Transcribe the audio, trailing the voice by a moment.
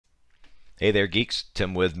Hey there, geeks.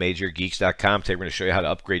 Tim with MajorGeeks.com. Today we're going to show you how to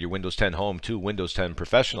upgrade your Windows 10 Home to Windows 10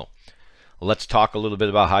 Professional. Let's talk a little bit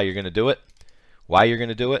about how you're going to do it, why you're going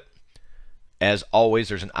to do it. As always,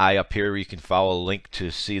 there's an I up here where you can follow a link to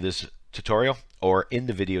see this tutorial, or in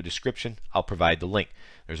the video description, I'll provide the link.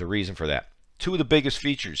 There's a reason for that. Two of the biggest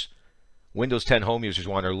features Windows 10 Home users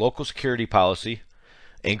want are local security policy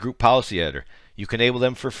and group policy editor. You can enable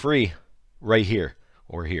them for free right here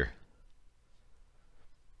or here.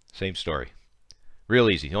 Same story. Real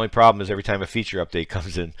easy. The only problem is every time a feature update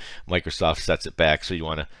comes in, Microsoft sets it back. So you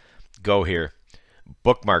want to go here,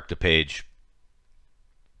 bookmark the page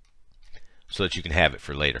so that you can have it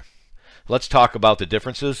for later. Let's talk about the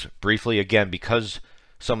differences briefly. Again, because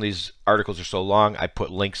some of these articles are so long, I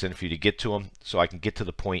put links in for you to get to them so I can get to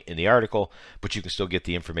the point in the article, but you can still get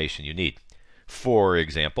the information you need. For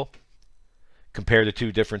example, compare the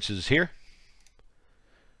two differences here.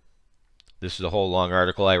 This is a whole long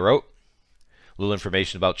article I wrote. A little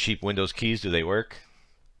information about cheap Windows keys. Do they work?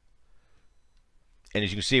 And as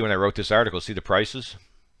you can see when I wrote this article, see the prices?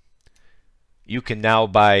 You can now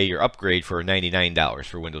buy your upgrade for $99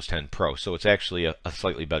 for Windows 10 Pro. So it's actually a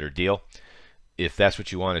slightly better deal. If that's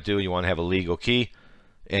what you want to do, you want to have a legal key,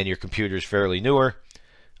 and your computer is fairly newer,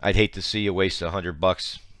 I'd hate to see you waste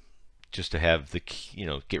 $100 just to have the key,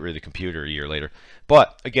 get rid of the computer a year later.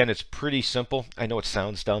 But again, it's pretty simple. I know it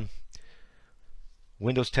sounds dumb.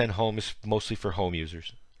 Windows 10 Home is mostly for home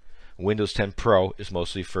users. Windows 10 Pro is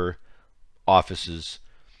mostly for offices,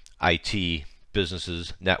 IT,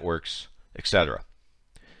 businesses, networks, etc.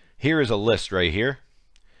 Here is a list right here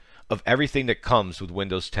of everything that comes with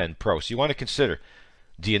Windows 10 Pro. So you want to consider,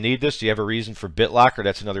 do you need this? Do you have a reason for BitLocker?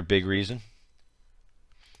 That's another big reason.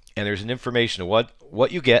 And there's an information of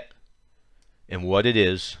what you get and what it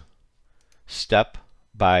is step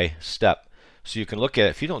by step. So you can look at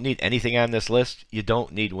it. If you don't need anything on this list, you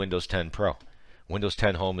don't need Windows 10 Pro. Windows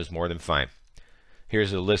 10 Home is more than fine.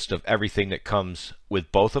 Here's a list of everything that comes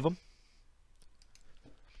with both of them.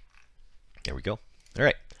 There we go. All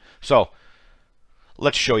right. So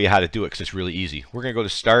let's show you how to do it because it's really easy. We're going to go to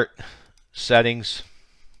Start, Settings.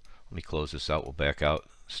 Let me close this out. We'll back out.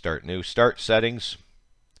 Start New. Start, Settings,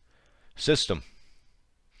 System.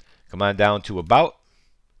 Come on down to About.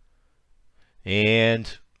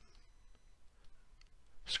 And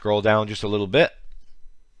scroll down just a little bit,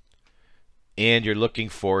 and you're looking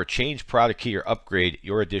for Change Product Key or Upgrade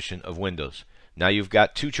your edition of Windows. Now you've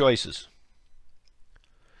got two choices.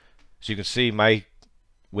 So you can see my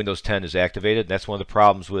Windows 10 is activated. That's one of the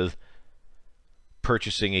problems with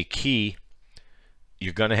purchasing a key.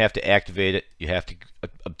 You're going to have to activate it. You have to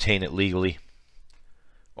obtain it legally,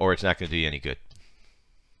 or it's not going to do you any good.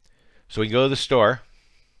 So we can go to the store,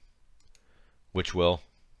 which will,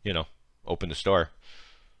 open the store.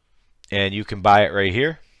 And you can buy it right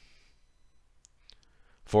here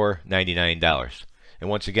for $99. And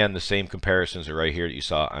once again, the same comparisons are right here that you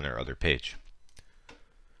saw on our other page.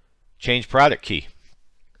 Change product key.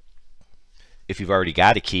 If you've already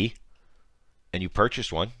got a key and you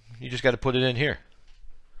purchased one, you just got to put it in here.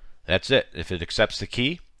 That's it. If it accepts the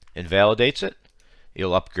key and validates it,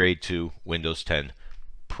 it'll upgrade to Windows 10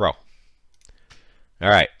 Pro. All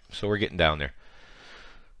right, so we're getting down there.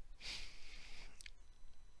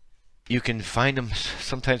 You can find them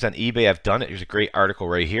sometimes on eBay. I've done it. There's a great article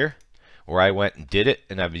right here where I went and did it,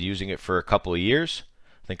 and I've been using it for a couple of years.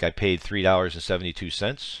 I think I paid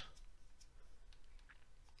 $3.72.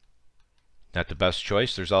 Not the best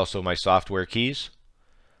choice. There's also my software keys.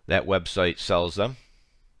 That website sells them.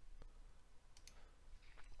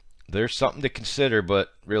 There's something to consider, but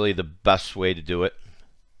really the best way to do it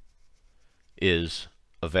is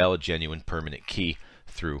a valid, genuine, permanent key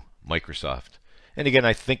through Microsoft. And again,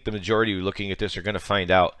 I think the majority of you looking at this are going to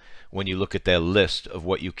find out when you look at that list of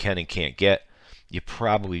what you can and can't get, you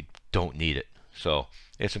probably don't need it. So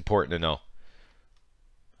it's important to know.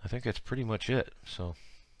 I think that's pretty much it. So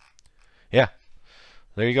yeah,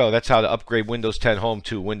 there you go. That's how to upgrade Windows 10 Home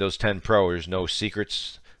to Windows 10 Pro. There's no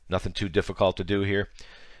secrets, nothing too difficult to do here.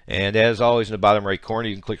 And as always, in the bottom right corner,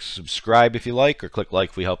 you can click subscribe if you like, or click like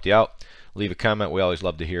if we helped you out. Leave a comment. We always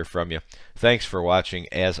love to hear from you. Thanks for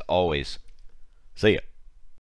watching, as always. See ya.